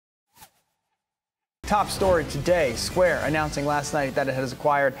top story today, Square announcing last night that it has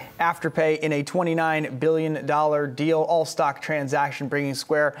acquired Afterpay in a $29 billion deal, all-stock transaction, bringing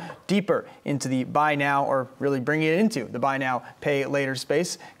Square deeper into the buy now, or really bringing it into the buy now, pay later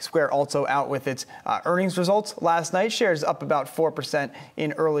space. Square also out with its earnings results last night. Shares up about 4%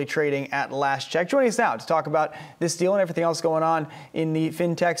 in early trading at last check. Joining us now to talk about this deal and everything else going on in the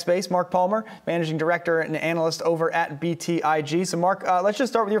fintech space, Mark Palmer, Managing Director and Analyst over at BTIG. So Mark, let's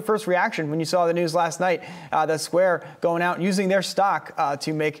just start with your first reaction when you saw the news last night that Square going out and using their stock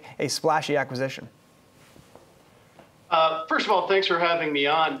to make a splashy acquisition. First of all, thanks for having me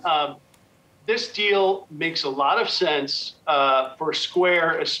on. This deal makes a lot of sense for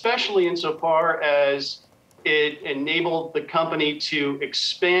Square, especially insofar as it enabled the company to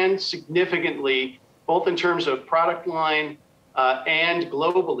expand significantly, both in terms of product line and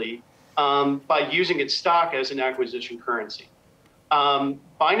globally, by using its stock as an acquisition currency.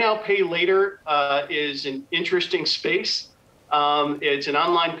 Buy now, pay later is an interesting space. It's an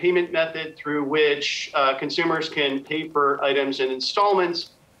online payment method through which consumers can pay for items in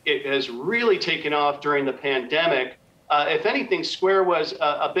installments. It has really taken off during the pandemic. If anything, Square was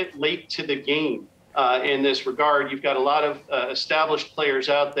a bit late to the game in this regard. You've got a lot of established players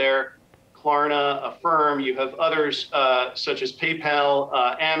out there, Klarna, Affirm. You have others such as PayPal,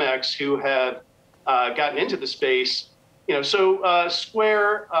 Amex, who have gotten into the space. So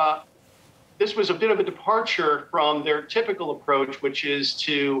Square, this was a bit of a departure from their typical approach, which is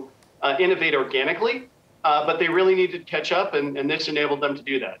to innovate organically, but they really needed to catch up, and this enabled them to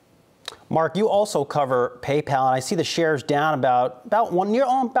do that. Mark, you also cover PayPal, and I see the shares down about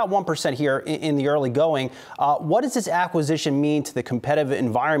 1% here in the early going. What does this acquisition mean to the competitive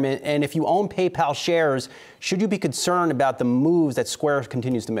environment? And if you own PayPal shares, should you be concerned about the moves that Square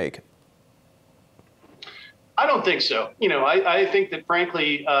continues to make? I don't think so. I think that,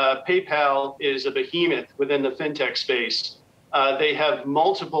 frankly, PayPal is a behemoth within the fintech space. They have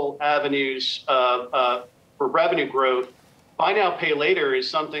multiple avenues for revenue growth. Buy now, pay later is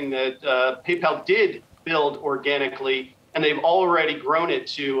something that PayPal did build organically, and they've already grown it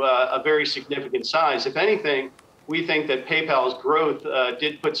to a very significant size. If anything, we think that PayPal's growth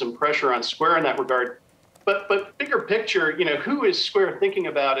did put some pressure on Square in that regard. But bigger picture, who is Square thinking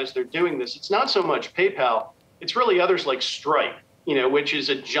about as they're doing this? It's not so much PayPal. It's really others like Stripe, which is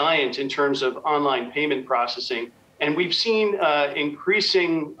a giant in terms of online payment processing. And we've seen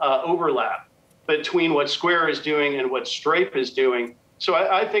increasing overlap between what Square is doing and what Stripe is doing. So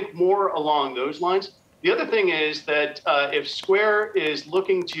I think more along those lines. The other thing is that if Square is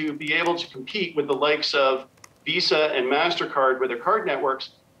looking to be able to compete with the likes of Visa and MasterCard with their card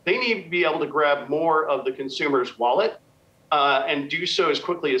networks, they need to be able to grab more of the consumer's wallet and do so as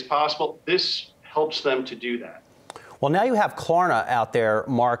quickly as possible. This helps them to do that. Well, now you have Klarna out there,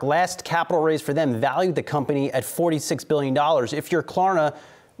 Mark. Last capital raise for them valued the company at $46 billion. If you're Klarna,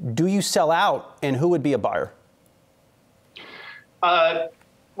 do you sell out, and who would be a buyer?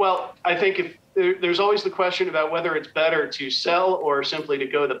 Well, I think there's always the question about whether it's better to sell or simply to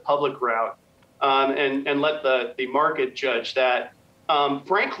go the public route and let the market judge that.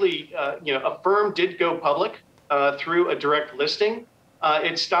 Frankly, Affirm did go public through a direct listing.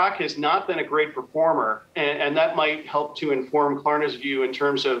 Its stock has not been a great performer, and that might help to inform Klarna's view in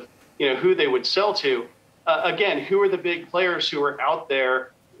terms of who they would sell to. Again, who are the big players who are out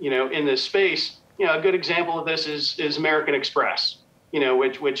there in this space? A good example of this is American Express,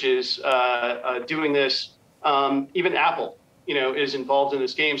 which is doing this. Even Apple, is involved in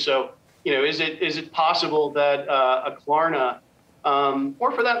this game. So, is it possible that a Klarna,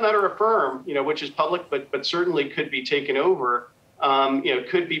 or for that matter, Affirm, which is public but certainly could be taken over,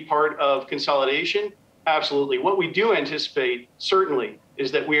 could be part of consolidation? Absolutely. What we do anticipate, certainly,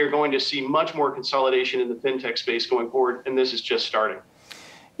 is that we are going to see much more consolidation in the fintech space going forward, and this is just starting.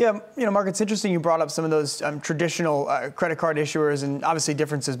 Yeah, Mark, it's interesting you brought up some of those traditional credit card issuers and obviously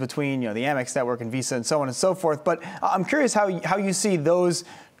differences between, the Amex network and Visa and so on and so forth. But I'm curious how you see those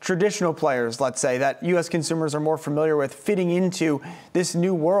traditional players, let's say, that U.S. consumers are more familiar with fitting into this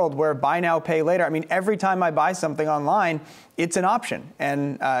new world where buy now, pay later. I mean, every time I buy something online, it's an option.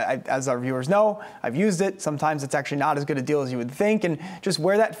 And as our viewers know, I've used it. Sometimes it's actually not as good a deal as you would think. And just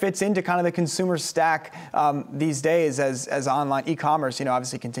where that fits into kind of the consumer stack these days as online e-commerce,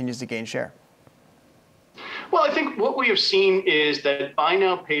 obviously continues to gain share. Well, I think what we have seen is that buy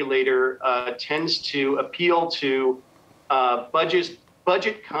now, pay later tends to appeal to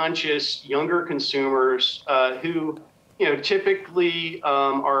budget-conscious younger consumers who, typically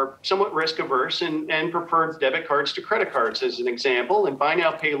are somewhat risk-averse and prefer debit cards to credit cards, as an example. And buy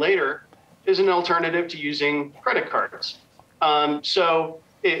now, pay later is an alternative to using credit cards. So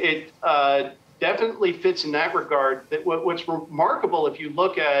it definitely fits in that regard. That what's remarkable, if you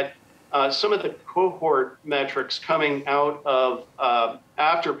look at some of the cohort metrics coming out of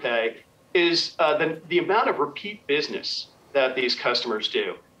Afterpay, is the amount of repeat business that these customers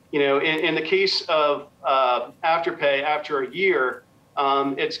do. In the case of Afterpay, after a year,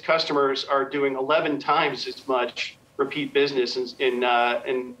 its customers are doing 11 times as much repeat business in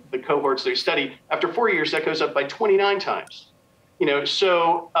the cohorts they study. After 4 years, that goes up by 29 times.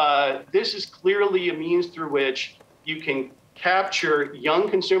 So this is clearly a means through which you can capture young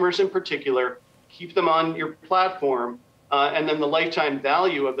consumers in particular, keep them on your platform, and then the lifetime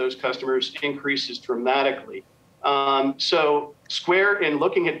value of those customers increases dramatically. So Square, in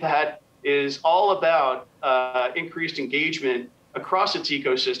looking at that, is all about increased engagement across its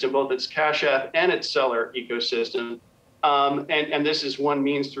ecosystem, both its Cash App and its seller ecosystem. And this is one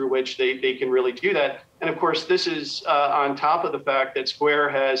means through which they can really do that. And of course, this is on top of the fact that Square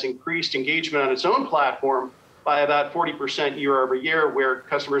has increased engagement on its own platform by about 40% year over year, where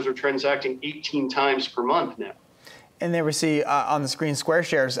customers are transacting 18 times per month now. And there we see on the screen Square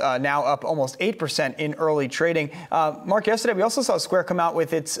shares now up almost 8% in early trading. Mark, yesterday we also saw Square come out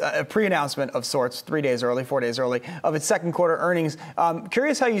with its pre-announcement of sorts, 4 days early, of its second quarter earnings.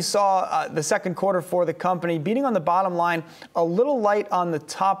 Curious how you saw the second quarter for the company, beating on the bottom line, a little light on the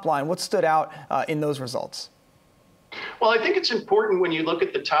top line. What stood out in those results? Well, I think it's important when you look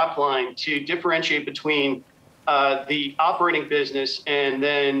at the top line to differentiate between the operating business and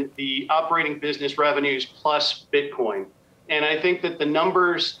then the operating business revenues plus Bitcoin. And I think that the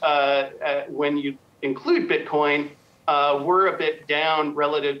numbers, when you include Bitcoin, were a bit down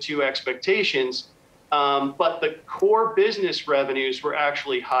relative to expectations, but the core business revenues were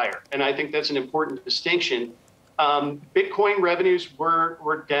actually higher. And I think that's an important distinction. Bitcoin revenues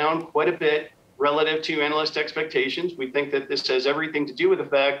were down quite a bit relative to analyst expectations. We think that this has everything to do with the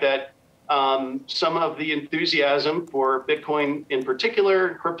fact that some of the enthusiasm for Bitcoin in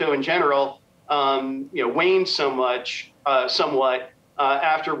particular, crypto in general, waned somewhat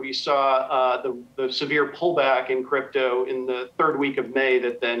after we saw the severe pullback in crypto in the third week of May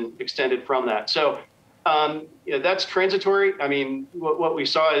that then extended from that. So that's transitory. I mean, what we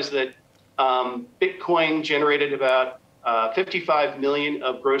saw is that Bitcoin generated about 55 million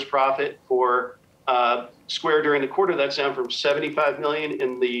of gross profit for Square during the quarter. That's down from 75 million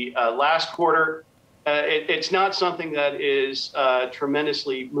in the last quarter. It's not something that is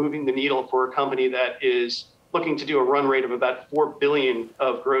tremendously moving the needle for a company that is looking to do a run rate of about 4 billion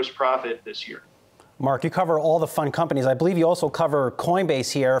of gross profit this year. Mark, you cover all the fun companies. I believe you also cover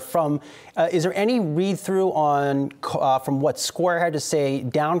Coinbase here. Is there any read-through on from what Square had to say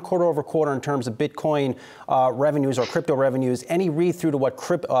down quarter over quarter in terms of Bitcoin revenues or crypto revenues? Any read-through to what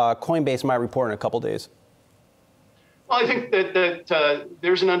Coinbase might report in a couple days? Well, I think that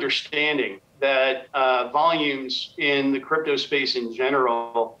there's an understanding that volumes in the crypto space in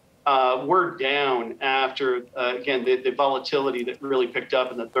general were down after, again, the volatility that really picked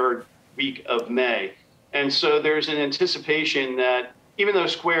up in the third week of May. And so there's an anticipation that even though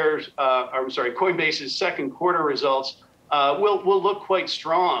Coinbase's second quarter results will look quite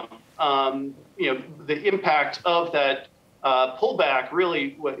strong, the impact of that pullback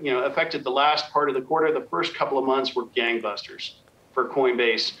really affected the last part of the quarter. The first couple of months were gangbusters for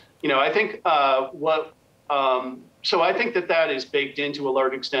Coinbase. I think so I think that is baked into a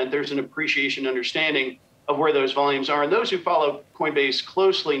large extent. There's an appreciation, understanding of where those volumes are. And those who follow Coinbase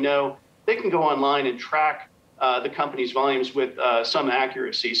closely know they can go online and track the company's volumes with some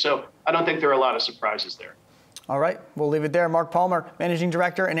accuracy. So I don't think there are a lot of surprises there. All right, we'll leave it there. Mark Palmer, Managing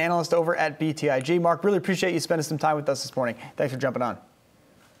Director and Analyst over at BTIG. Mark, really appreciate you spending some time with us this morning. Thanks for jumping on.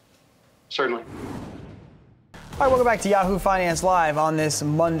 Certainly. All right, welcome back to Yahoo Finance Live on this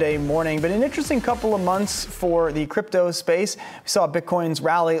Monday morning. But an interesting couple of months for the crypto space. We saw Bitcoin's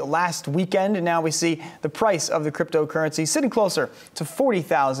rally last weekend, and now we see the price of the cryptocurrency sitting closer to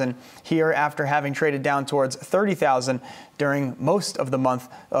 40,000 here after having traded down towards 30,000 during most of the month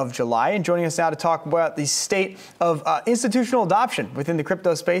of July. And joining us now to talk about the state of institutional adoption within the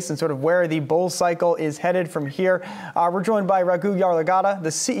crypto space and sort of where the bull cycle is headed from here, we're joined by Raghu Yarlagadda, the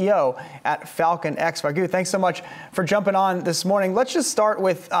CEO at FalconX. Raghu, thanks so much for jumping on this morning. Let's just start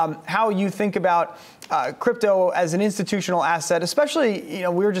with how you think about crypto as an institutional asset, especially,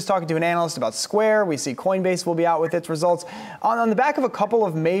 we were just talking to an analyst about Square. We see Coinbase will be out with its results on the back of a couple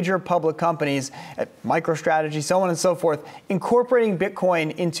of major public companies, MicroStrategy, so on and so forth, incorporating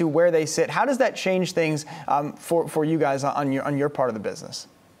Bitcoin into where they sit. How does that change things for you guys on your part of the business?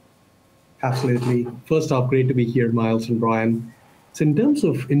 Absolutely. First off, great to be here, Myles and Brian. So in terms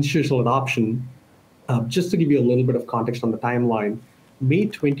of institutional adoption, just to give you a little bit of context on the timeline, May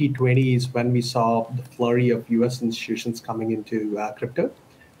 2020 is when we saw the flurry of US institutions coming into crypto,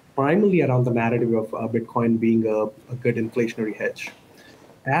 primarily around the narrative of Bitcoin being a good inflationary hedge.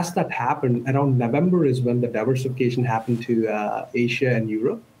 As that happened, around November is when the diversification happened to Asia and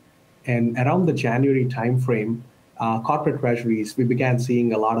Europe. And around the January timeframe, corporate treasuries, we began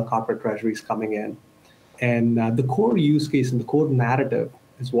seeing a lot of corporate treasuries coming in. And the core use case and the core narrative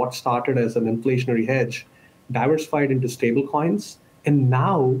is what started as an inflationary hedge, diversified into stable coins. And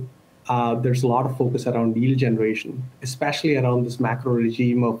now there's a lot of focus around yield generation, especially around this macro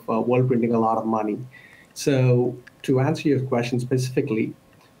regime of world printing a lot of money. So to answer your question specifically,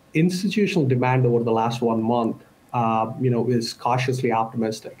 institutional demand over the last 1 month, is cautiously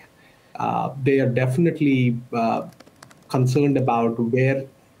optimistic. They are definitely concerned about where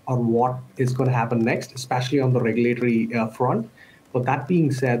or what is going to happen next, especially on the regulatory front. But that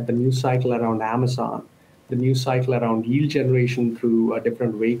being said, the news cycle around Amazon, the news cycle around yield generation through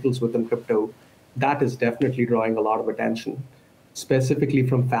different vehicles within crypto, that is definitely drawing a lot of attention. Specifically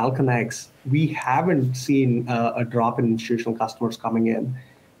from FalconX, we haven't seen a drop in institutional customers coming in.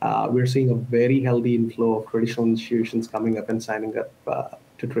 We're seeing a very healthy inflow of traditional institutions coming up and signing up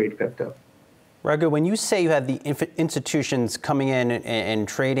to trade crypto. Raghu, when you say you have the institutions coming in and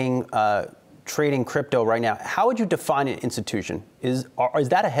trading crypto right now, how would you define an institution? Is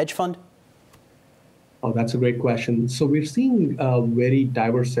that a hedge fund? Oh, that's a great question. So we're seeing a very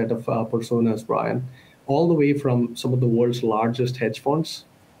diverse set of personas, Brian, all the way from some of the world's largest hedge funds,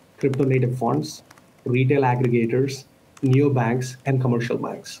 crypto native funds, retail aggregators, neobanks, and commercial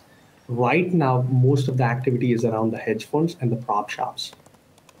banks. Right now, most of the activity is around the hedge funds and the prop shops.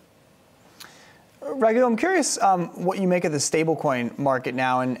 Raghu, I'm curious what you make of the stablecoin market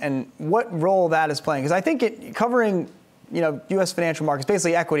now and what role that is playing. Because I think covering U.S. financial markets,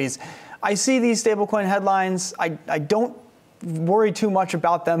 basically equities, I see these stablecoin headlines. I don't worry too much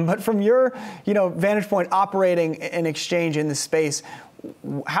about them. But from your vantage point operating an exchange in this space,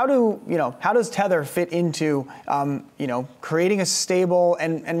 how does Tether fit into creating a stable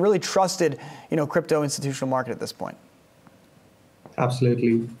and really trusted crypto institutional market at this point?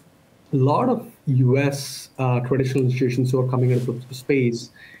 Absolutely. A lot of U.S. traditional institutions who are coming into the space,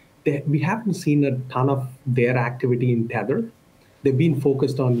 we haven't seen a ton of their activity in Tether. They've been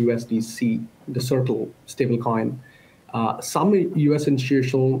focused on USDC, the Circle stablecoin. Some U.S.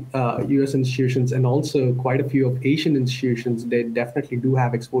 institutions and also quite a few of Asian institutions, they definitely do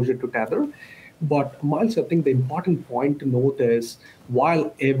have exposure to Tether. But Myles, I think the important point to note is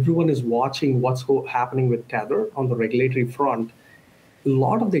while everyone is watching what's happening with Tether on the regulatory front, a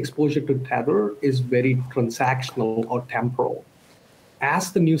lot of the exposure to Tether is very transactional or temporal.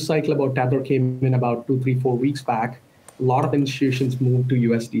 As the news cycle about Tether came in about 2, 3, 4 weeks back, a lot of institutions moved to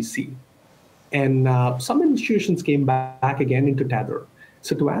USDC. And some institutions came back again into Tether.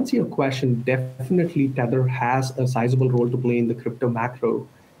 So to answer your question, definitely Tether has a sizable role to play in the crypto macro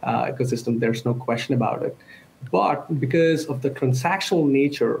ecosystem. There's no question about it. But because of the transactional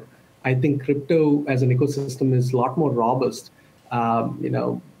nature, I think crypto as an ecosystem is a lot more robust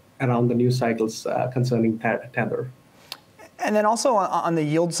around the news cycles concerning Tether. And then also on the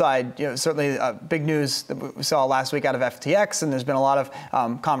yield side, certainly big news that we saw last week out of FTX, and there's been a lot of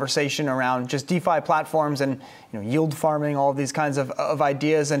conversation around just DeFi platforms and yield farming, all of these kinds of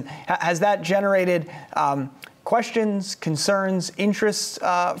ideas. And has that generated questions, concerns, interests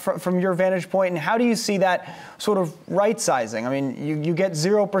from your vantage point? And how do you see that sort of right sizing? I mean, you get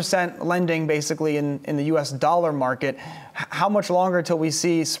 0% lending basically in the US dollar market. How much longer till we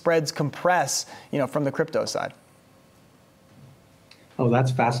see spreads compress, from the crypto side? Oh,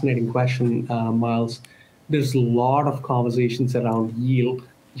 that's a fascinating question, Myles. There's a lot of conversations around yield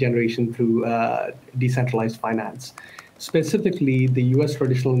generation through decentralized finance. Specifically, the U.S.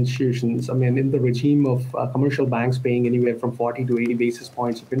 traditional institutions, in the regime of commercial banks paying anywhere from 40 to 80 basis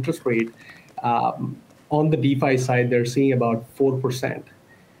points of interest rate, on the DeFi side, they're seeing about 4%.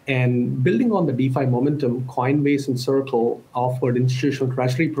 And building on the DeFi momentum, Coinbase and Circle offered institutional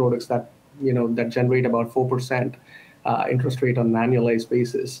treasury products that generate about 4%. Interest rate on an annualized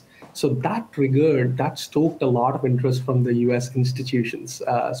basis. So that stoked a lot of interest from the US institutions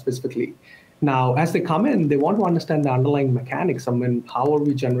specifically. Now, as they come in, they want to understand the underlying mechanics. How are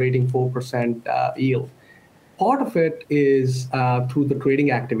we generating 4% yield? Part of it is through the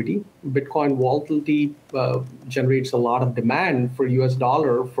trading activity. Bitcoin volatility generates a lot of demand for US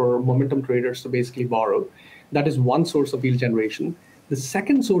dollar for momentum traders to basically borrow. That is one source of yield generation. The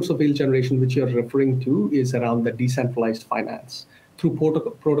second source of yield generation, which you're referring to, is around the decentralized finance through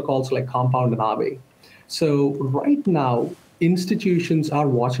protocols like Compound and Aave. So right now, institutions are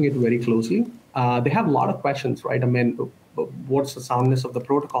watching it very closely. They have a lot of questions, right? what's the soundness of the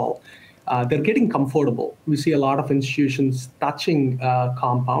protocol, they're getting comfortable. We see a lot of institutions touching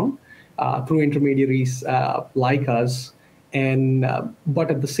Compound through intermediaries like us. And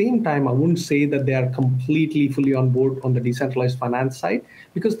but at the same time, I wouldn't say that they are completely fully on board on the decentralized finance side,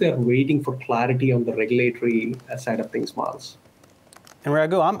 because they're waiting for clarity on the regulatory side of things, Myles. And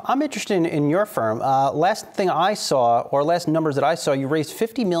Raghu, I'm interested in your firm. Last thing I saw, or last numbers that I saw, you raised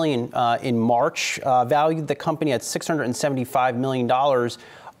 $50 million in March, valued the company at $675 million.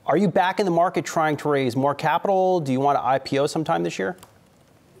 Are you back in the market trying to raise more capital? Do you want to IPO sometime this year?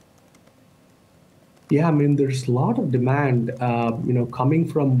 Yeah, I mean, there's a lot of demand, coming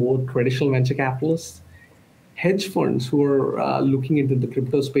from both traditional venture capitalists, hedge funds who are looking into the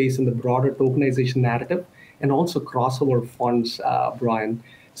crypto space and the broader tokenization narrative, and also crossover funds, Brian.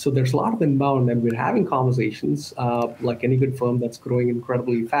 So there's a lot of inbound, and we're having conversations like any good firm that's growing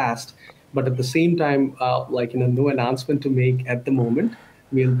incredibly fast. But at the same time, no announcement to make at the moment.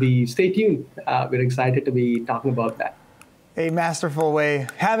 Stay tuned. We're excited to be talking about that. A masterful way,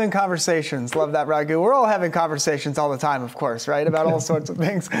 having conversations. Love that, Raghu. We're all having conversations all the time, of course, right? About all sorts of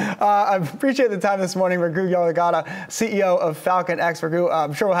things. I appreciate the time this morning. Raghu Yarlagadda, CEO of FalconX. Raghu,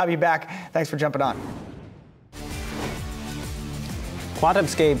 I'm sure we'll have you back. Thanks for jumping on.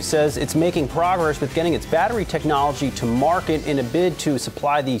 QuantumScape says it's making progress with getting its battery technology to market in a bid to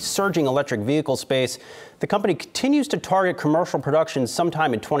supply the surging electric vehicle space. The company continues to target commercial production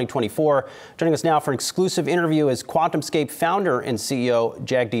sometime in 2024. Joining us now for an exclusive interview is QuantumScape founder and CEO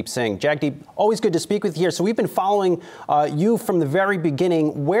Jagdeep Singh. Jagdeep, always good to speak with you here. So we've been following you from the very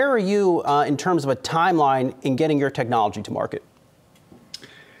beginning. Where are you in terms of a timeline in getting your technology to market?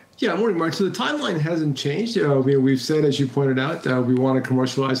 Yeah, morning, Mark. So the timeline hasn't changed. We've said, as you pointed out, we want to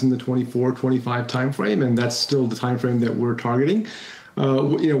commercialize in the 24-25 timeframe, and that's still the timeframe that we're targeting.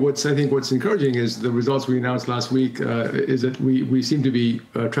 What's encouraging is the results we announced last week is that we seem to be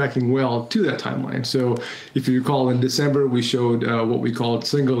tracking well to that timeline. So if you recall, in December, we showed what we called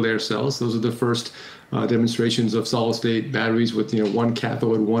single-layer cells. Those are the first demonstrations of solid-state batteries with one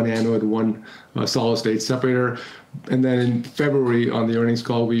cathode, one anode, one solid-state separator. And then in February on the earnings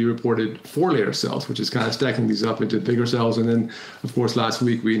call, we reported 4-layer cells, which is kind of stacking these up into bigger cells. And then, of course, last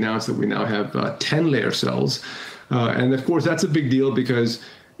week we announced that we now have 10-layer cells. And of course, that's a big deal because,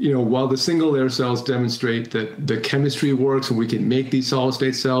 while the single-layer cells demonstrate that the chemistry works and we can make these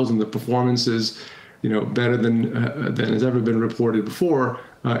solid-state cells and the performance is, better than has ever been reported before,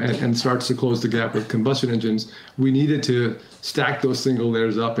 and starts to close the gap with combustion engines, we needed to stack those single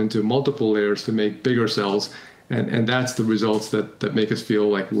layers up into multiple layers to make bigger cells. And that's the results that make us feel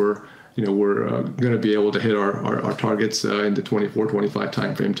like we're going to be able to hit our targets in the 24-25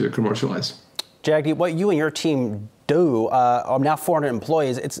 timeframe to commercialize. Jagdeep, what you and your team do, now 400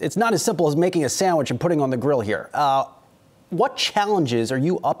 employees, it's not as simple as making a sandwich and putting on the grill here. What challenges are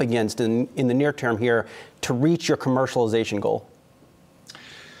you up against in the near term here to reach your commercialization goal?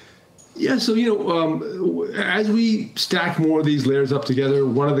 Yeah, so as we stack more of these layers up together,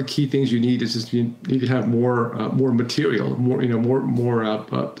 one of the key things you need is just you need to have more material,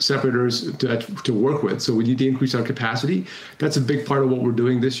 more separators to work with. So we need to increase our capacity. That's a big part of what we're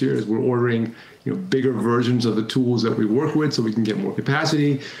doing this year. Is we're ordering bigger versions of the tools that we work with so we can get more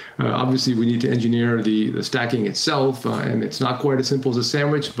capacity. Obviously, we need to engineer the stacking itself, and it's not quite as simple as a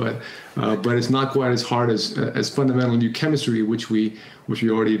sandwich, but it's not quite as hard as fundamental new chemistry, which we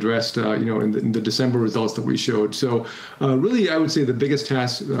already addressed, in the December results that we showed. So really, I would say the biggest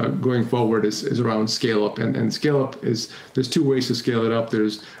task going forward is around scale up, and scale up there's two ways to scale it up.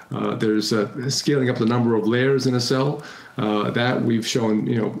 There's scaling up the number of layers in a cell. That we've shown,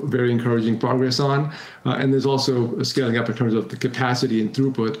 very encouraging progress on. And there's also scaling up in terms of the capacity and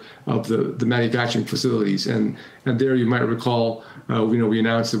throughput of the manufacturing facilities. And there you might recall, we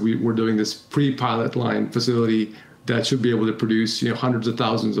announced that we're doing this pre-pilot line facility that should be able to produce, hundreds of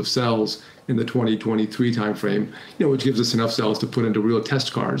thousands of cells in the 2023 timeframe, which gives us enough cells to put into real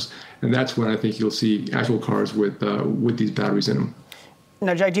test cars. And that's when I think you'll see actual cars with these batteries in them.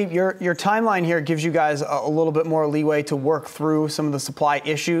 Now, Jagdeep, your timeline here gives you guys a little bit more leeway to work through some of the supply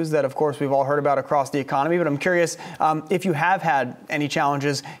issues that, of course, we've all heard about across the economy. But I'm curious if you have had any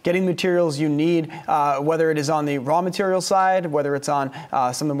challenges getting materials you need, whether it is on the raw material side, whether it's on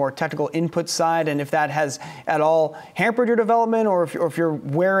some of the more technical input side, and if that has at all hampered your development, or if you're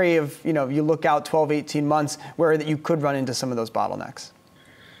wary of, you look out 12, 18 months, where that you could run into some of those bottlenecks.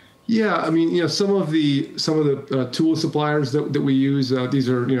 Yeah, I mean, some of the tool suppliers that we use, these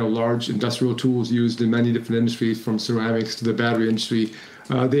are large industrial tools used in many different industries, from ceramics to the battery industry.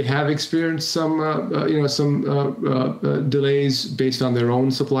 They have experienced some delays based on their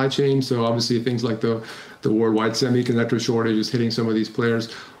own supply chain. So obviously things like the worldwide semiconductor shortage is hitting some of these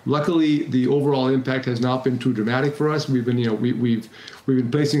players. Luckily, the overall impact has not been too dramatic for us. We've been we've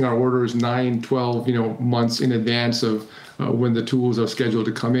been placing our orders 9, 12 months in advance of when the tools are scheduled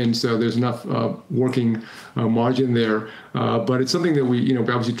to come in. So there's enough working margin there. But it's something that we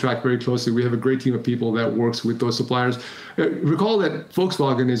obviously track very closely. We have a great team of people that works with those suppliers. Recall that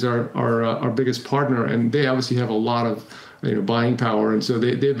Volkswagen is our biggest partner, and they obviously have a lot of buying power, and so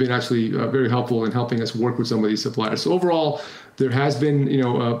they've been actually very helpful in helping us work with some of these suppliers. So overall, there has been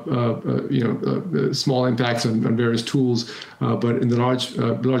small impacts on various tools, but in the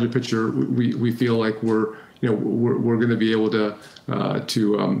larger picture, we feel like we're going to be able to get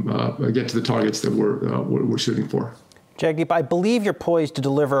to the targets that we're shooting for. Jagdeep, I believe you're poised to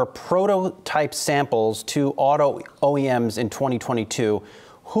deliver prototype samples to auto OEMs in 2022.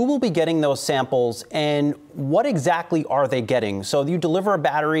 Who will be getting those samples, and what exactly are they getting? So you deliver a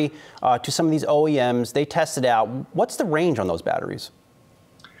battery to some of these OEMs, they test it out. What's the range on those batteries?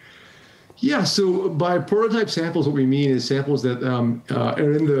 Yeah, so by prototype samples, what we mean is samples that are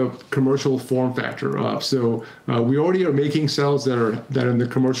in the commercial form factor. So we already are making cells that are in the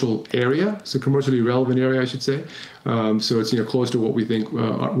commercial area, so commercially relevant area, I should say. So it's close to what we think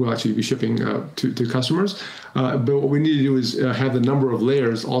we'll actually be shipping to customers. But what we need to do is have the number of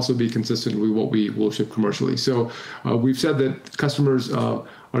layers also be consistent with what we will ship commercially. So we've said that customers are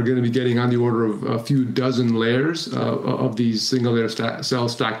going to be getting on the order of a few dozen layers of these single layer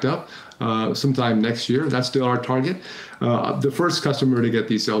cells stacked up sometime next year. That's still our target. The first customer to get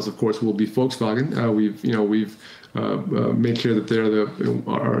these cells, of course, will be Volkswagen. We've made clear that they're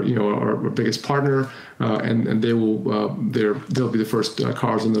our biggest partner, and they'll be the first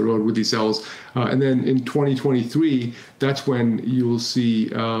cars on the road with these cells. And then in 2023, that's when you will see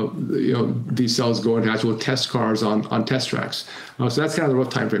these cells go into actual test cars on test tracks. So that's kind of the rough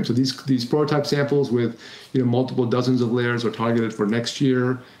time frame. So these prototype samples with multiple dozens of layers are targeted for next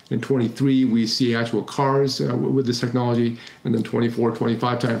year. In 23, we see actual cars with this technology, and then 24,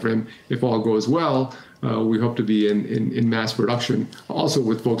 25 timeframe, if all goes well, we hope to be in mass production, also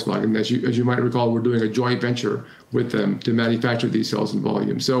with Volkswagen. As you might recall, we're doing a joint venture with them to manufacture these cells in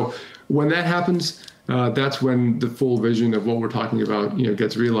volume. So when that happens, that's when the full vision of what we're talking about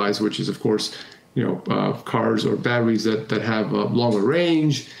gets realized, which is, of course, cars or batteries that have a longer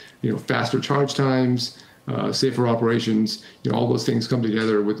range, faster charge times, safer operations. All those things come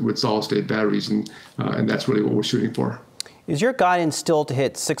together with solid-state batteries, and that's really what we're shooting for. Is your guidance still to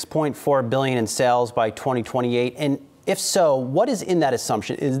hit $6.4 billion in sales by 2028? And if so, what is in that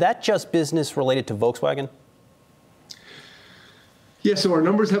assumption? Is that just business related to Volkswagen? Yeah, so our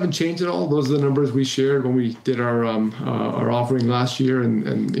numbers haven't changed at all. Those are the numbers we shared when we did our offering last year,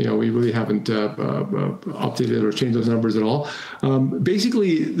 and we really haven't updated or changed those numbers at all.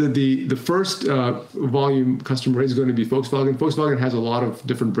 Basically, the first volume customer is going to be Volkswagen. Volkswagen has a lot of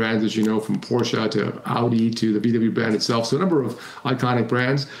different brands, as you know, from Porsche to Audi to the VW brand itself. So a number of iconic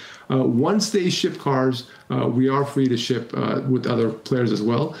brands. Once they ship cars, we are free to ship with other players as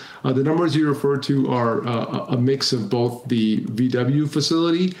well. The numbers you referred to are a mix of both the VW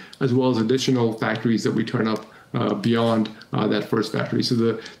facility as well as additional factories that we turn up beyond that first factory. So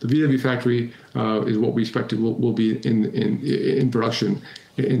the VW factory is what we expect will be in production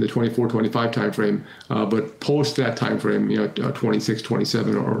in the 24-25 timeframe, but post that timeframe, 26,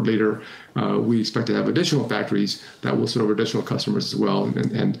 27 or later, we expect to have additional factories that will serve additional customers as well,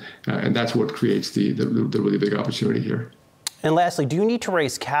 and that's what creates the really big opportunity here. And lastly, do you need to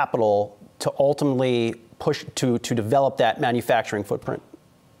raise capital to ultimately push to develop that manufacturing footprint?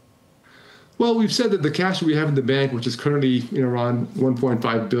 Well, we've said that the cash we have in the bank, which is currently around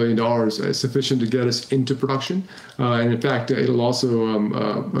 $1.5 billion, is sufficient to get us into production. And in fact, it'll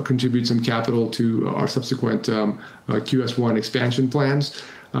also contribute some capital to our subsequent QS1 expansion plans.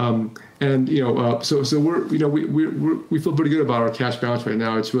 So we feel pretty good about our cash balance right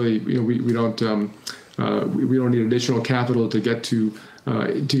now. It's really we don't need additional capital to get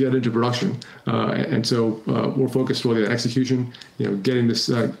into production, and so we're focused really on execution. Getting these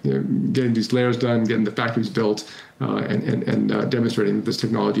layers done, getting the factories built, and demonstrating that this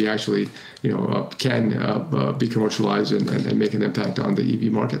technology actually can be commercialized and make an impact on the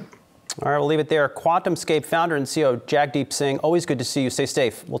EV market. All right, we'll leave it there. QuantumScape founder and CEO Jagdeep Singh, always good to see you. Stay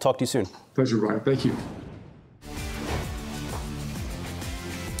safe. We'll talk to you soon. Pleasure, Brian. Thank you.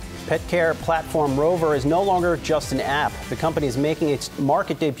 Pet care platform Rover is no longer just an app. The company is making its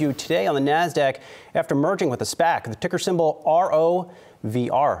market debut today on the NASDAQ after merging with a SPAC, the ticker symbol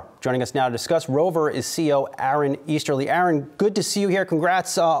ROVR. Joining us now to discuss Rover is CEO Aaron Easterly. Aaron, good to see you here.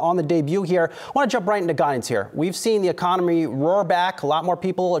 Congrats on the debut here. I want to jump right into guidance here. We've seen the economy roar back. A lot more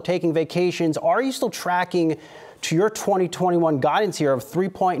people are taking vacations. Are you still tracking to your 2021 guidance here of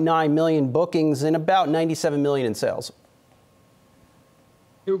 3.9 million bookings and about 97 million in sales?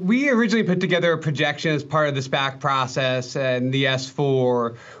 We originally put together a projection as part of the SPAC process and the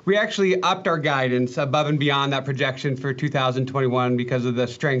S4. We actually upped our guidance above and beyond that projection for 2021 because of the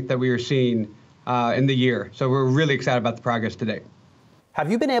strength that we were seeing in the year. So we're really excited about the progress today.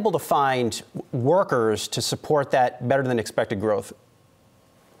 Have you been able to find workers to support that better than expected growth?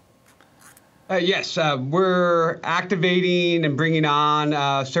 Yes, we're activating and bringing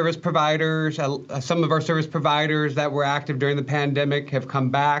on service providers. Some of our service providers that were active during the pandemic have come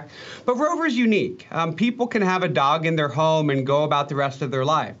back. But Rover's unique. People can have a dog in their home and go about the rest of their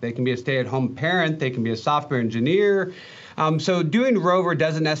life. They can be a stay-at-home parent. They can be a software engineer. So doing Rover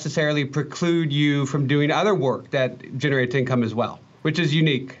doesn't necessarily preclude you from doing other work that generates income as well, which is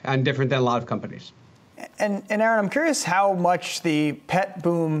unique and different than a lot of companies. And Aaron, I'm curious how much the pet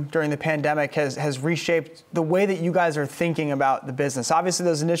boom during the pandemic has reshaped the way that you guys are thinking about the business. Obviously,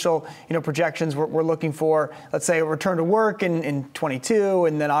 those initial projections we're looking for, let's say, a return to work in 22,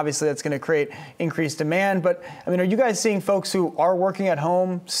 and then obviously that's going to create increased demand. But I mean, are you guys seeing folks who are working at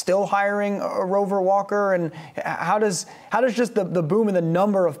home still hiring a Rover walker? And how does just the boom in the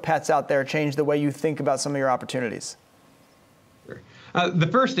number of pets out there change the way you think about some of your opportunities? The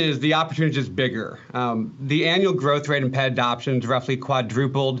first is the opportunity is just bigger. The annual growth rate in pet adoptions roughly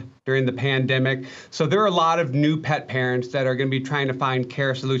quadrupled during the pandemic. So there are a lot of new pet parents that are going to be trying to find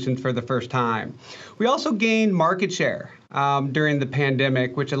care solutions for the first time. We also gained market share during the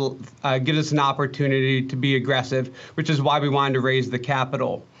pandemic, which gives us an opportunity to be aggressive, which is why we wanted to raise the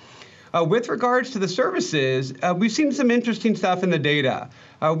capital. With regards to the services, we've seen some interesting stuff in the data.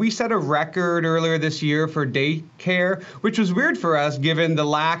 We set a record earlier this year for daycare, which was weird for us given the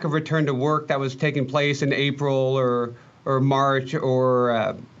lack of return to work that was taking place in April or March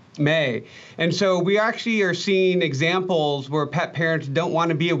or May. And so we actually are seeing examples where pet parents don't want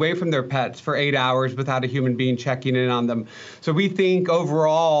to be away from their pets for 8 hours without a human being checking in on them. So we think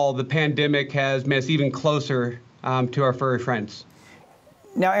overall the pandemic has made us even closer to our furry friends.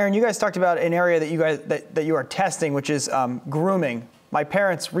 Now, Aaron, you guys talked about an area that you are testing, which is grooming. My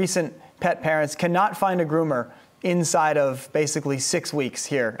parents, recent pet parents, cannot find a groomer inside of basically 6 weeks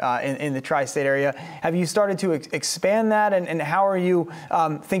here in the tri-state area. Have you started to expand that, and how are you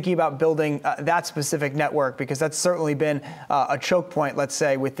thinking about building that specific network? Because that's certainly been a choke point, let's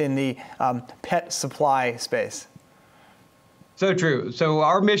say, within the pet supply space. So true. So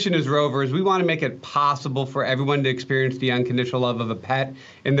our mission as Rover is we want to make it possible for everyone to experience the unconditional love of a pet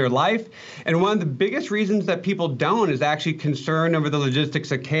in their life. And one of the biggest reasons that people don't is actually concern over the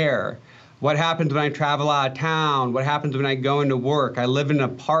logistics of care. What happens when I travel out of town? What happens when I go into work? I live in an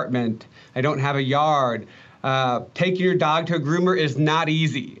apartment. I don't have a yard. Taking your dog to a groomer is not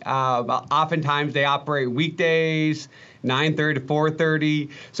easy. Oftentimes they operate weekdays, 9:30 to 4:30.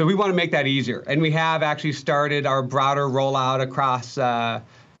 So we want to make that easier. And we have actually started our broader rollout across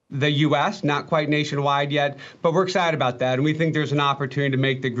the U.S., not quite nationwide yet, but we're excited about that. And we think there's an opportunity to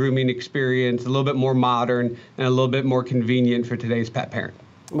make the grooming experience a little bit more modern and a little bit more convenient for today's pet parent.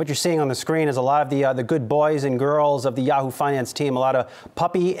 What you're seeing on the screen is a lot of the good boys and girls of the Yahoo Finance team, a lot of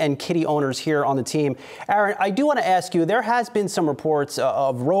puppy and kitty owners here on the team. Aaron, I do want to ask you, there has been some reports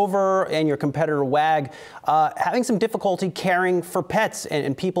of Rover and your competitor WAG having some difficulty caring for pets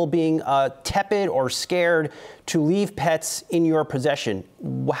and people being tepid or scared to leave pets in your possession.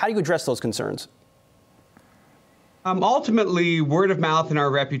 How do you address those concerns? Ultimately, word of mouth and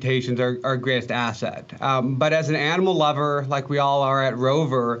our reputations are our greatest asset. But as an animal lover, like we all are at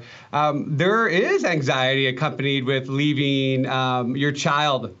Rover, there is anxiety accompanied with leaving your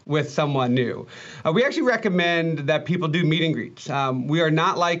child with someone new. We actually recommend that people do meet and greets. We are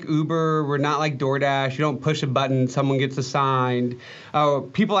not like Uber. We're not like DoorDash. You don't push a button, someone gets assigned.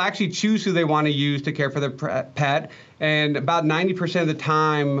 People actually choose who they want to use to care for their pet. And about 90% of the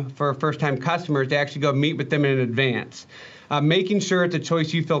time for first-time customers, they actually go meet with them in advance. Making sure it's a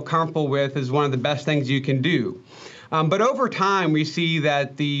choice you feel comfortable with is one of the best things you can do. But over time, we see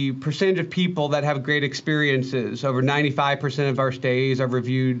that the percentage of people that have great experiences, over 95% of our stays are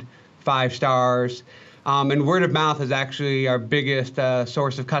reviewed 5 stars. And word of mouth is actually our biggest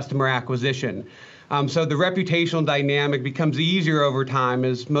source of customer acquisition. So the reputational dynamic becomes easier over time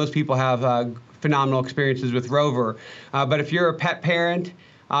as most people have phenomenal experiences with Rover. But if you're a pet parent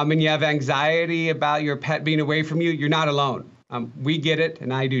and you have anxiety about your pet being away from you, you're not alone. We get it,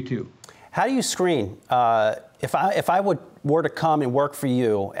 and I do too. How do you screen? If I were to come and work for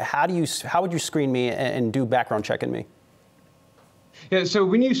you, how would you screen me and do background check in me? Yeah, so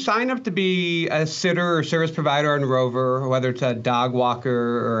when you sign up to be a sitter or service provider on Rover, whether it's a dog walker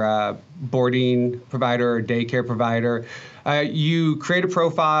or a boarding provider or daycare provider, you create a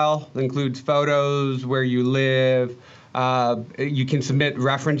profile that includes photos, where you live. You can submit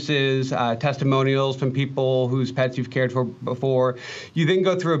references, testimonials from people whose pets you've cared for before. You then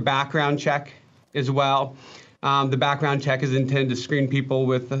go through a background check as well. The background check is intended to screen people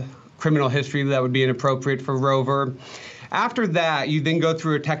with a criminal history that would be inappropriate for Rover. After that, you then go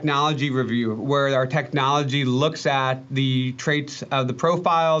through a technology review where our technology looks at the traits of the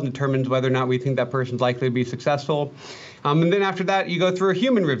profile and determines whether or not we think that person's likely to be successful. And then after that, you go through a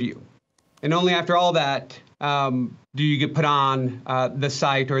human review. And only after all that do you get put on the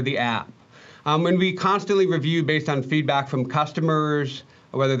site or the app. When we constantly review based on feedback from customers,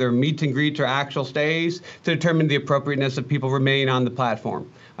 whether they're meets and greets or actual stays, to determine the appropriateness of people remaining on the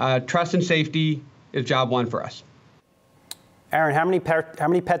platform. Trust and safety is job one for us. Aaron, how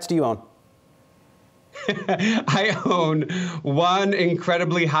many pets do you own? I own one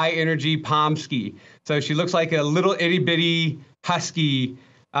incredibly high-energy Pomsky. So she looks like a little itty-bitty husky,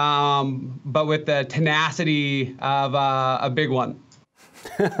 but with the tenacity of a big one.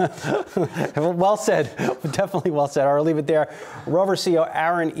 Well said. Definitely well said. I'll leave it there. Rover CEO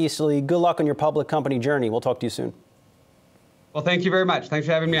Aaron Easley, good luck on your public company journey. We'll talk to you soon. Well, thank you very much. Thanks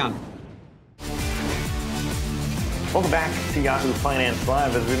for having me on. Welcome back to Yahoo Finance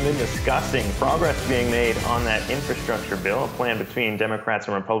Live. As we've been discussing, progress being made on that infrastructure bill, a plan between Democrats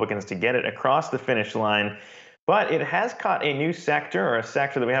and Republicans to get it across the finish line. But it has caught a new sector, or a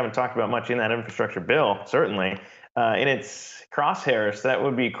sector that we haven't talked about much in that infrastructure bill, certainly, in its crosshairs. That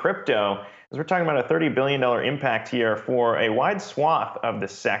would be crypto, as we're talking about a $30 billion impact here for a wide swath of the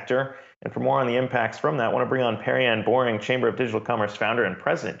sector. And for more on the impacts from that, I want to bring on Perianne Boring, Chamber of Digital Commerce founder and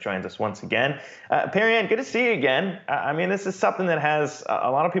president, joins us once again. Perianne, good to see you again. I mean, this is something that has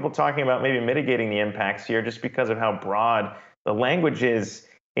a lot of people talking about maybe mitigating the impacts here just because of how broad the language is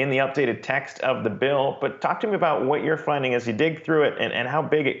in the updated text of the bill. But talk to me about what you're finding as you dig through it and how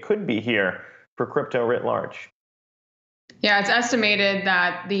big it could be here for crypto writ large. Yeah, it's estimated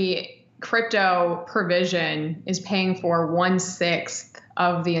that the crypto provision is paying for 1/6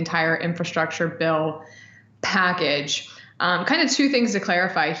 of the entire infrastructure bill package. Kind of two things to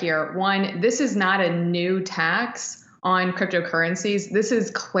clarify here. One, this is not a new tax on cryptocurrencies. This is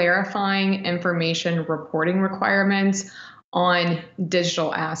clarifying information reporting requirements on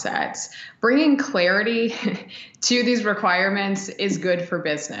digital assets. Bringing clarity to these requirements is good for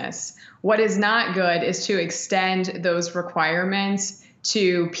business. What is not good is to extend those requirements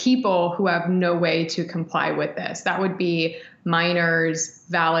to people who have no way to comply with this. That would be miners,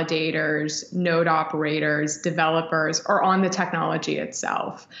 validators, node operators, developers, or on the technology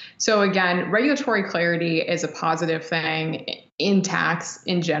itself. So again, regulatory clarity is a positive thing in tax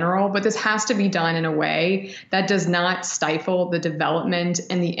in general, but this has to be done in a way that does not stifle the development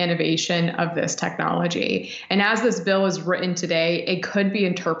and the innovation of this technology. And as this bill is written today, it could be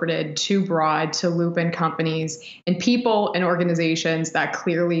interpreted too broad to loop in companies and people and organizations that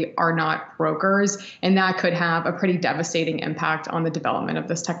clearly are not brokers, and that could have a pretty devastating impact on the development of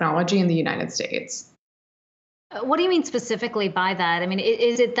this technology in the United States. What do you mean specifically by that? I mean,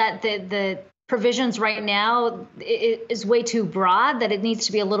 is it that the provisions right now is way too broad, that it needs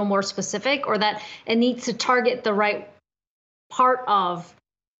to be a little more specific, or that it needs to target the right part of,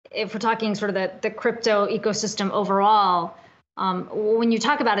 if we're talking sort of the crypto ecosystem overall, when you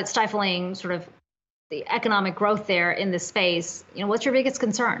talk about it stifling sort of the economic growth there in this space, what's your biggest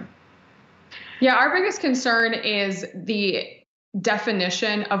concern? Yeah, our biggest concern is the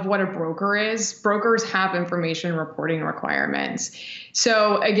definition of what a broker is. Brokers have information reporting requirements.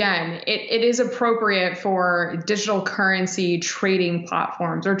 So again, it is appropriate for digital currency trading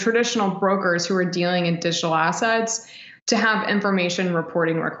platforms or traditional brokers who are dealing in digital assets to have information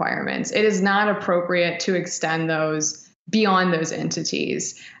reporting requirements. It is not appropriate to extend those beyond those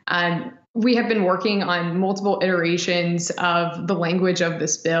entities. We have been working on multiple iterations of the language of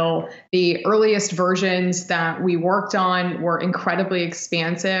this bill. The earliest versions that we worked on were incredibly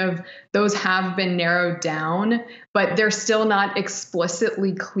expansive. Those have been narrowed down, but they're still not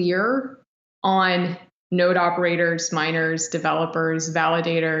explicitly clear on node operators, miners, developers,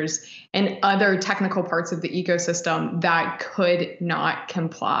 validators, and other technical parts of the ecosystem that could not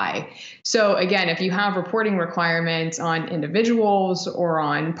comply. So again, if you have reporting requirements on individuals or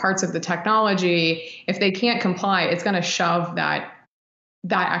on parts of the technology, if they can't comply, it's going to shove that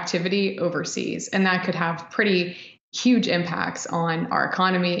that activity overseas. And that could have pretty huge impacts on our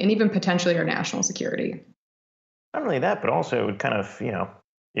economy and even potentially our national security. Not only that, but also it would kind of,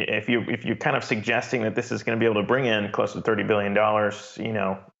 if you're kind of suggesting that this is going to be able to bring in close to $30 billion,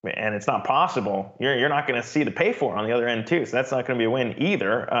 and it's not possible, you're not going to see the pay for on the other end too. So that's not going to be a win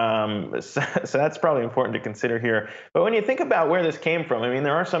either. So that's probably important to consider here. But when you think about where this came from, I mean,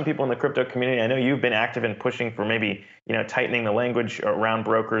 there are some people in the crypto community. I know you've been active in pushing for maybe, tightening the language around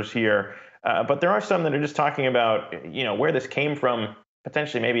brokers here. But there are some that are just talking about, where this came from,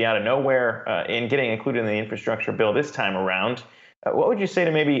 potentially maybe out of nowhere, in getting included in the infrastructure bill this time around. What would you say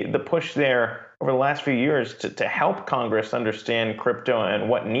to maybe the push there over the last few years to help Congress understand crypto and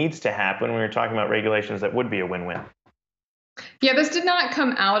what needs to happen when we're talking about regulations that would be a win-win? Yeah, this did not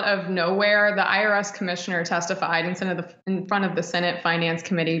come out of nowhere. The IRS commissioner testified in front of the Senate Finance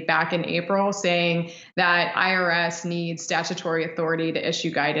Committee back in April, saying that IRS needs statutory authority to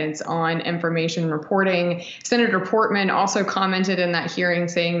issue guidance on information reporting. Senator Portman also commented in that hearing,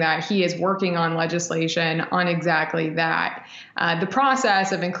 saying that he is working on legislation on exactly that. The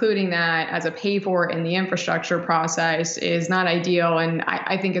process of including that as a pay-for in the infrastructure process is not ideal, and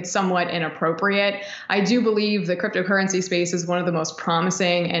I think it's somewhat inappropriate. I do believe the cryptocurrency space is one of the most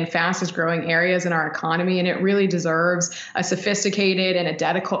promising and fastest growing areas in our economy, and it really deserves a sophisticated and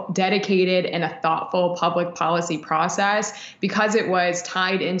a dedicated and a thoughtful public policy process. Because it was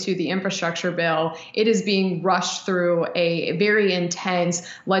tied into the infrastructure bill, it is being rushed through a very intense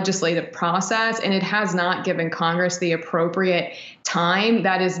legislative process, and it has not given Congress the appropriate time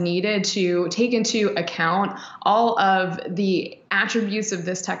that is needed to take into account all of the attributes of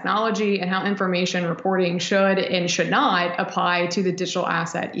this technology and how information reporting should and should not apply to the digital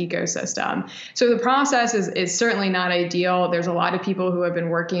asset ecosystem. So the process is certainly not ideal. There's a lot of people who have been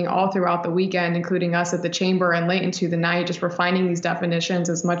working all throughout the weekend, including us at the chamber and late into the night, just refining these definitions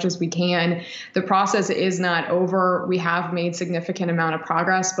as much as we can. The process is not over. We have made significant amount of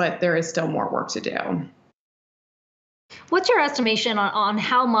progress, but there is still more work to do. What's your estimation on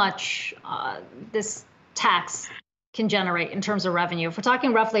how much this tax can generate in terms of revenue? If we're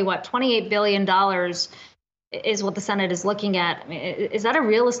talking roughly, $28 billion is what the Senate is looking at. I mean, is that a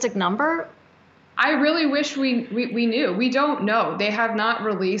realistic number? I really wish we knew. We don't know. They have not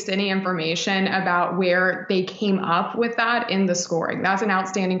released any information about where they came up with that in the scoring. That's an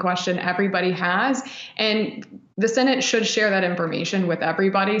outstanding question everybody has. And the Senate should share that information with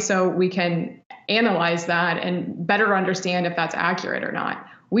everybody so we can analyze that and better understand if that's accurate or not.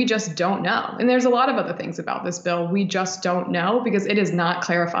 We just don't know. And there's a lot of other things about this bill we just don't know because it is not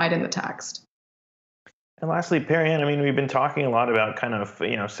clarified in the text. And lastly, Perianne, I mean, we've been talking a lot about kind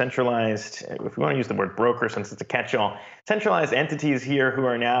of, centralized, if we want to use the word broker since it's a catch-all, centralized entities here who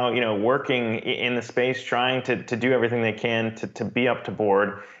are now, working in the space, trying to do everything they can to be up to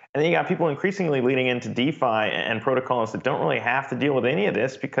board. And then you got people increasingly leading into DeFi and protocols that don't really have to deal with any of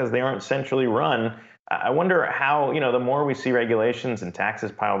this because they aren't centrally run. I wonder how, the more we see regulations and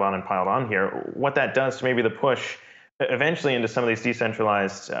taxes piled on here, what that does to maybe the push eventually into some of these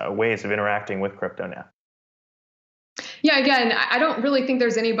decentralized ways of interacting with crypto now. Yeah, again, I don't really think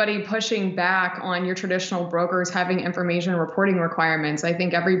there's anybody pushing back on your traditional brokers having information reporting requirements. I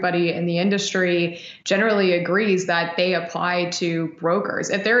think everybody in the industry generally agrees that they apply to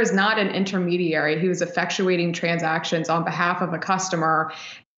brokers. If there is not an intermediary who is effectuating transactions on behalf of a customer,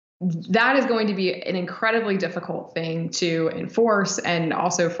 that is going to be an incredibly difficult thing to enforce, and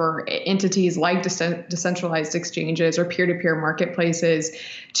also for entities like decentralized exchanges or peer-to-peer marketplaces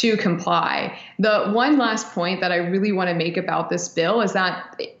to comply. The one last point that I really want to make about this bill is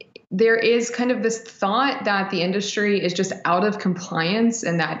that there is kind of this thought that the industry is just out of compliance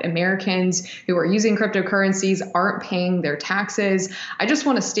and that Americans who are using cryptocurrencies aren't paying their taxes. I just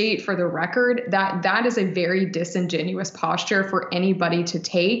want to state for the record that that is a very disingenuous posture for anybody to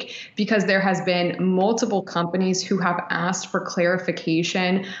take, because there has been multiple companies who have asked for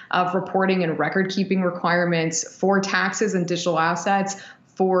clarification of reporting and record-keeping requirements for taxes and digital assets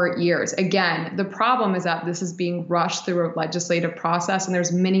for years. Again, the problem is that this is being rushed through a legislative process, and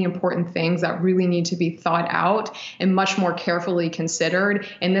there's many important things that really need to be thought out and much more carefully considered,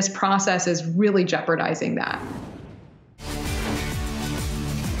 and this process is really jeopardizing that.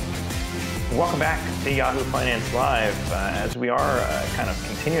 Welcome back to Yahoo Finance Live. As we are kind of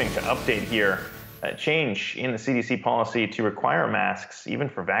continuing to update here, change in the CDC policy to require masks, even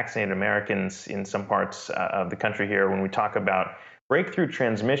for vaccinated Americans in some parts of the country here, when we talk about breakthrough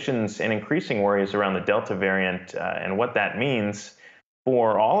transmissions and increasing worries around the Delta variant and what that means.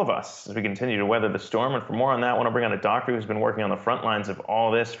 for all of us as we continue to weather the storm. And for more on that, I want to bring on a doctor who's been working on the front lines of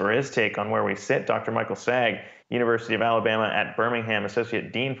all this for his take on where we sit. Dr. Michael Sagg, University of Alabama at Birmingham,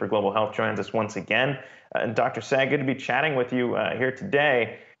 Associate Dean for Global Health, joins us once again. And Dr. Sagg, good to be chatting with you here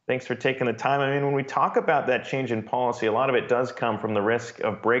today. Thanks for taking the time. I mean, when we talk about that change in policy, a lot of it does come from the risk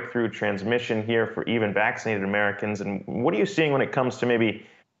of breakthrough transmission here for even vaccinated Americans. And what are you seeing when it comes to maybe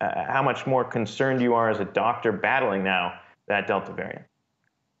how much more concerned you are as a doctor battling now that Delta variant?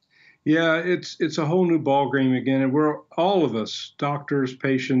 Yeah, it's a whole new ballgame again, and we're all of us, doctors,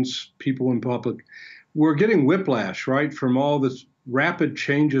 patients, people in public, we're getting whiplash, right, from all this rapid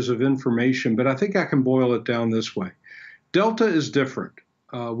changes of information. But I think I can boil it down this way: Delta is different.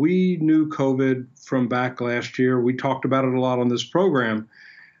 We knew COVID from back last year. We talked about it a lot on this program.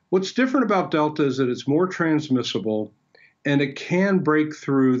 What's different about Delta is that it's more transmissible, and it can break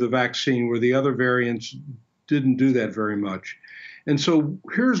through the vaccine where the other variants didn't do that very much. And so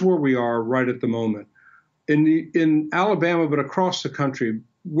here's where we are right at the moment. In Alabama, but across the country,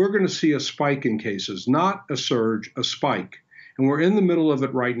 we're going to see a spike in cases, not a surge, a spike. And we're in the middle of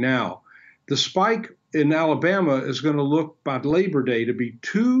it right now. The spike in Alabama is going to look by Labor Day to be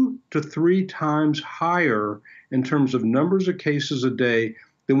 2 to 3 times higher in terms of numbers of cases a day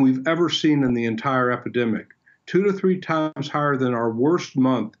than we've ever seen in the entire epidemic. 2 to 3 times higher than our worst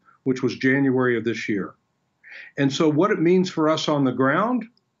month, which was January of this year. And so what it means for us on the ground,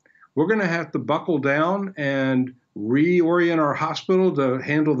 we're going to have to buckle down and reorient our hospital to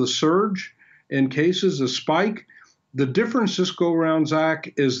handle the surge in cases, the spike. The difference this go around,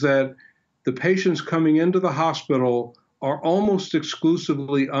 Zack, is that the patients coming into the hospital are almost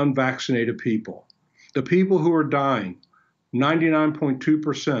exclusively unvaccinated people. The people who are dying,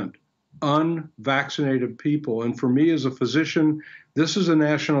 99.2%, unvaccinated people. And for me as a physician, this is a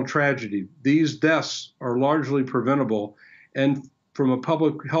national tragedy. These deaths are largely preventable. And from a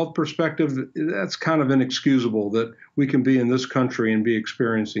public health perspective, that's kind of inexcusable that we can be in this country and be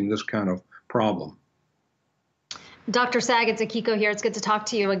experiencing this kind of problem. Dr. Sagg, it's Akiko here. It's good to talk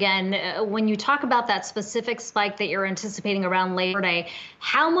to you again. When you talk about that specific spike that you're anticipating around Labor Day,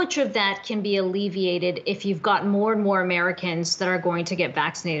 how much of that can be alleviated if you've got more and more Americans that are going to get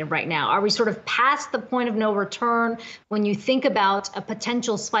vaccinated right now? Are we sort of past the point of no return when you think about a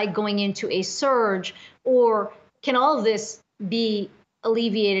potential spike going into a surge, or can all of this be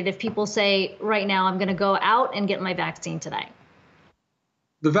alleviated if people say, right now, I'm going to go out and get my vaccine today?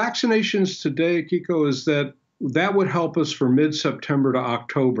 The vaccinations today, Akiko, is that would help us for mid-September to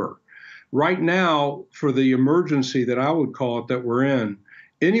October. Right now, for the emergency that I would call it that we're in,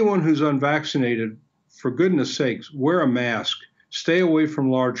 anyone who's unvaccinated, for goodness sakes, wear a mask, stay away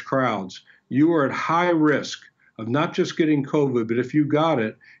from large crowds. You are at high risk of not just getting COVID, but if you got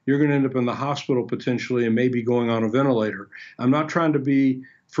it, you're going to end up in the hospital potentially and maybe going on a ventilator. I'm not trying to be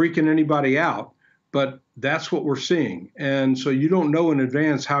freaking anybody out, but that's what we're seeing. And so you don't know in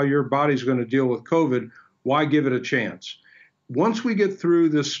advance how your body's going to deal with COVID. Why give it a chance? Once we get through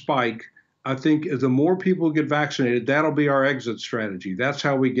this spike, I think the more people get vaccinated, that'll be our exit strategy. That's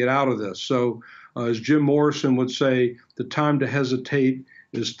how we get out of this. So as Jim Morrison would say, the time to hesitate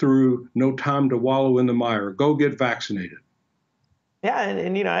is through no time to wallow in the mire. Go get vaccinated. Yeah,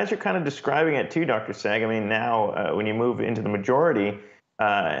 and you know, as you're kind of describing it too, Dr. Sagg, I mean, now when you move into the majority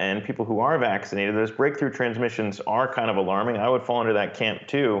and people who are vaccinated, those breakthrough transmissions are kind of alarming. I would fall into that camp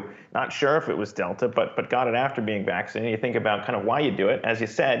too. Not sure if it was Delta, but got it after being vaccinated. You think about kind of why you do it. As you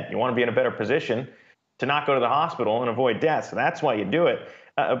said, you want to be in a better position to not go to the hospital and avoid death. So that's why you do it.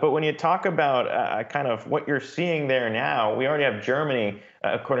 But when you talk about kind of what you're seeing there now, we already have Germany,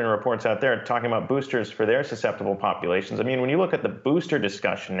 according to reports out there, talking about boosters for their susceptible populations. I mean, when you look at the booster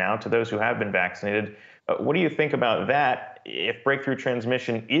discussion now to those who have been vaccinated, what do you think about that? If breakthrough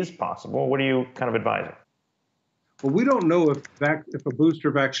transmission is possible, what are you kind of advising? Well, we don't know if a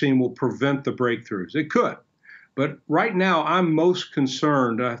booster vaccine will prevent the breakthroughs. It could. But right now, I'm most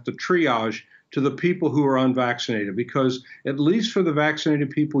concerned, I have to triage to the people who are unvaccinated, because at least for the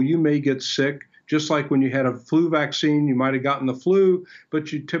vaccinated people, you may get sick. Just like when you had a flu vaccine, you might have gotten the flu,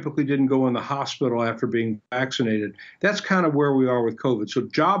 but you typically didn't go in the hospital after being vaccinated. That's kind of where we are with COVID. So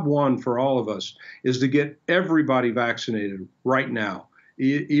job one for all of us is to get everybody vaccinated right now,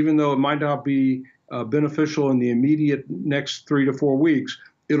 even though it might not be beneficial in the immediate next 3 to 4 weeks.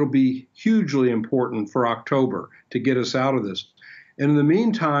 It'll be hugely important for October to get us out of this. And in the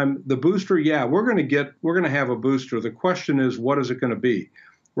meantime, the booster, yeah, we're going to have a booster. The question is, what is it going to be?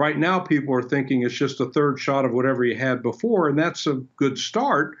 Right now, people are thinking it's just a third shot of whatever you had before, and that's a good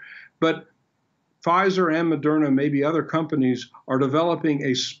start. But Pfizer and Moderna, maybe other companies, are developing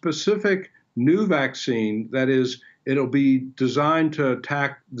a specific new vaccine that is It'll be designed to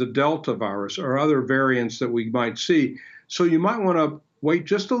attack the Delta virus or other variants that we might see. So you might want to wait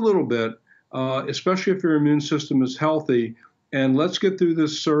just a little bit, especially if your immune system is healthy. And let's get through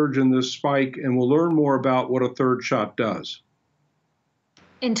this surge and this spike, and we'll learn more about what a third shot does.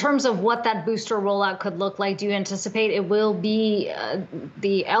 In terms of what that booster rollout could look like, do you anticipate it will be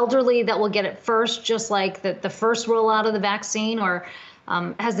the elderly that will get it first, just like the first rollout of the vaccine, or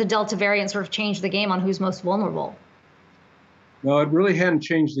has the Delta variant sort of changed the game on who's most vulnerable? No, it really hadn't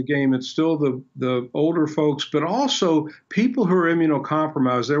changed the game. It's still the older folks, but also people who are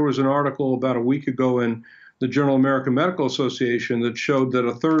immunocompromised. There was an article about a week ago in the Journal of American Medical Association that showed that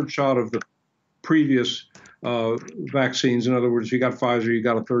a third shot of the previous vaccines, in other words, you got Pfizer, you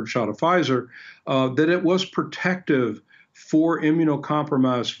got a third shot of Pfizer, that it was protective for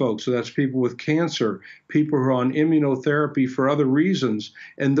immunocompromised folks. So that's people with cancer, people who are on immunotherapy for other reasons.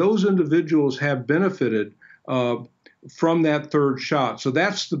 And those individuals have benefited from that third shot. So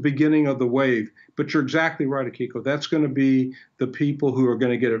that's the beginning of the wave. But you're exactly right, Akiko. That's going to be the people who are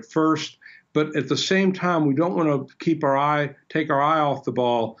going to get it first. But at the same time, we don't want to take our eye off the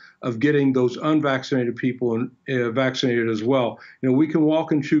ball of getting those unvaccinated people vaccinated as well. You know, we can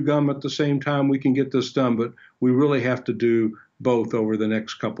walk and chew gum at the same time. We can get this done, but we really have to do both over the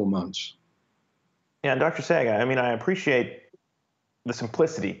next couple months. Yeah, Dr. Saga, I mean, I appreciate the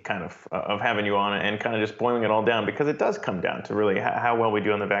simplicity kind of having you on and kind of just boiling it all down, because it does come down to really how well we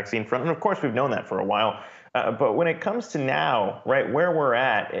do on the vaccine front. And of course, we've known that for a while. But when it comes to now, right, where we're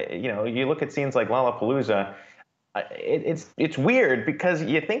at, you know, you look at scenes like Lollapalooza, it's weird because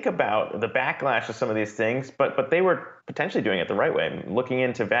you think about the backlash of some of these things, but they were potentially doing it the right way, looking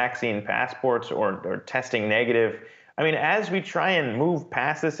into vaccine passports or testing negative. I mean, as we try and move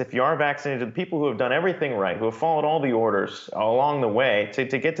past this, if you are vaccinated, the people who have done everything right, who have followed all the orders along the way to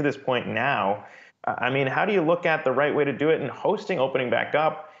get to this point now, I mean, how do you look at the right way to do it? And hosting opening back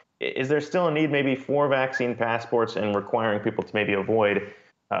up, is there still a need maybe for vaccine passports and requiring people to maybe avoid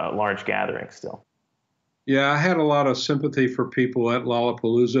large gatherings still? Yeah, I had a lot of sympathy for people at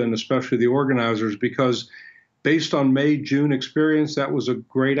Lollapalooza and especially the organizers, because based on May, June experience, that was a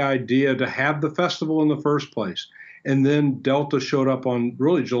great idea to have the festival in the first place. And then Delta showed up on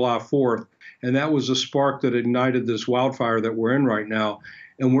really July 4th, and that was a spark that ignited this wildfire that we're in right now.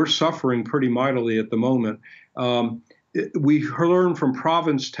 And we're suffering pretty mightily at the moment. We learned from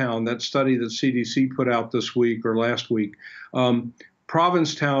Provincetown, that study that CDC put out this week or last week.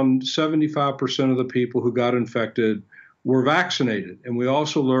 Provincetown, 75% of the people who got infected were vaccinated. And we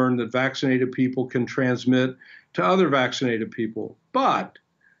also learned that vaccinated people can transmit to other vaccinated people. But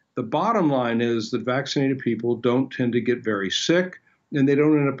the bottom line is that vaccinated people don't tend to get very sick, and they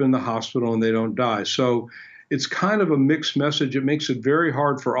don't end up in the hospital, and they don't die. So it's kind of a mixed message. It makes it very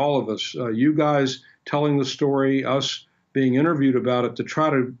hard for all of us, you guys telling the story, us being interviewed about it, to try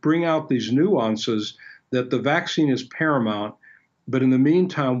to bring out these nuances that the vaccine is paramount. But in the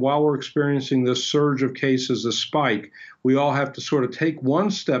meantime, while we're experiencing this surge of cases, this spike, we all have to sort of take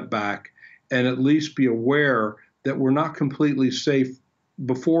one step back and at least be aware that we're not completely safe.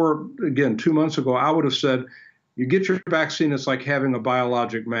 Before, again, 2 months ago, I would have said, you get your vaccine, it's like having a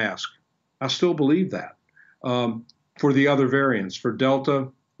biologic mask. I still believe that. For the other variants, for Delta,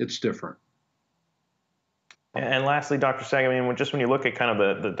 it's different. And lastly, Dr. Saga, I mean, just when you look at kind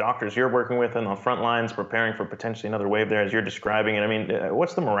of the doctors you're working with on the front lines, preparing for potentially another wave there, as you're describing it, I mean,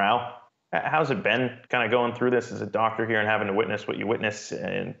 what's the morale? How's it been kind of going through this as a doctor here and having to witness what you witness,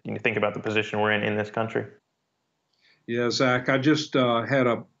 and you think about the position we're in this country? Yeah, Zach, I just had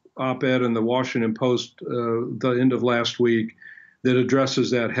a op-ed in the Washington Post the end of last week that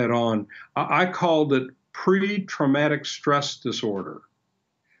addresses that head on. I called it pre-traumatic stress disorder.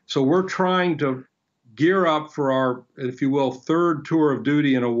 So we're trying to gear up for our, if you will, third tour of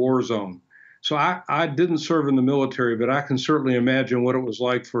duty in a war zone. So I didn't serve in the military, but I can certainly imagine what it was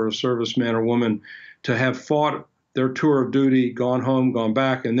like for a serviceman or woman to have fought their tour of duty, gone home, gone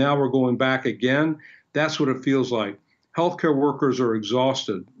back, and now we're going back again. That's what it feels like. Healthcare workers are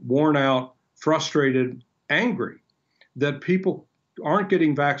exhausted, worn out, frustrated, angry that people aren't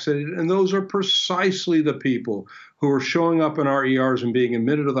getting vaccinated. And those are precisely the people who are showing up in our ERs and being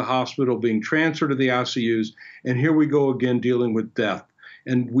admitted to the hospital, being transferred to the ICUs. And here we go again, dealing with death.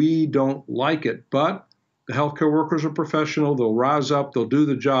 And we don't like it. But the healthcare workers are professional. They'll rise up. They'll do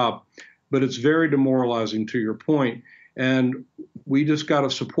the job. But it's very demoralizing, to your point. And we just got to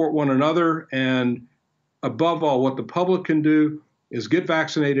support one another. And above all, what the public can do is get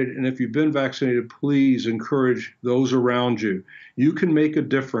vaccinated. And if you've been vaccinated, please encourage those around you. You can make a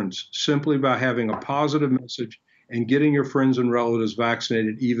difference simply by having a positive message and getting your friends and relatives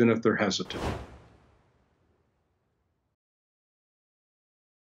vaccinated, even if they're hesitant.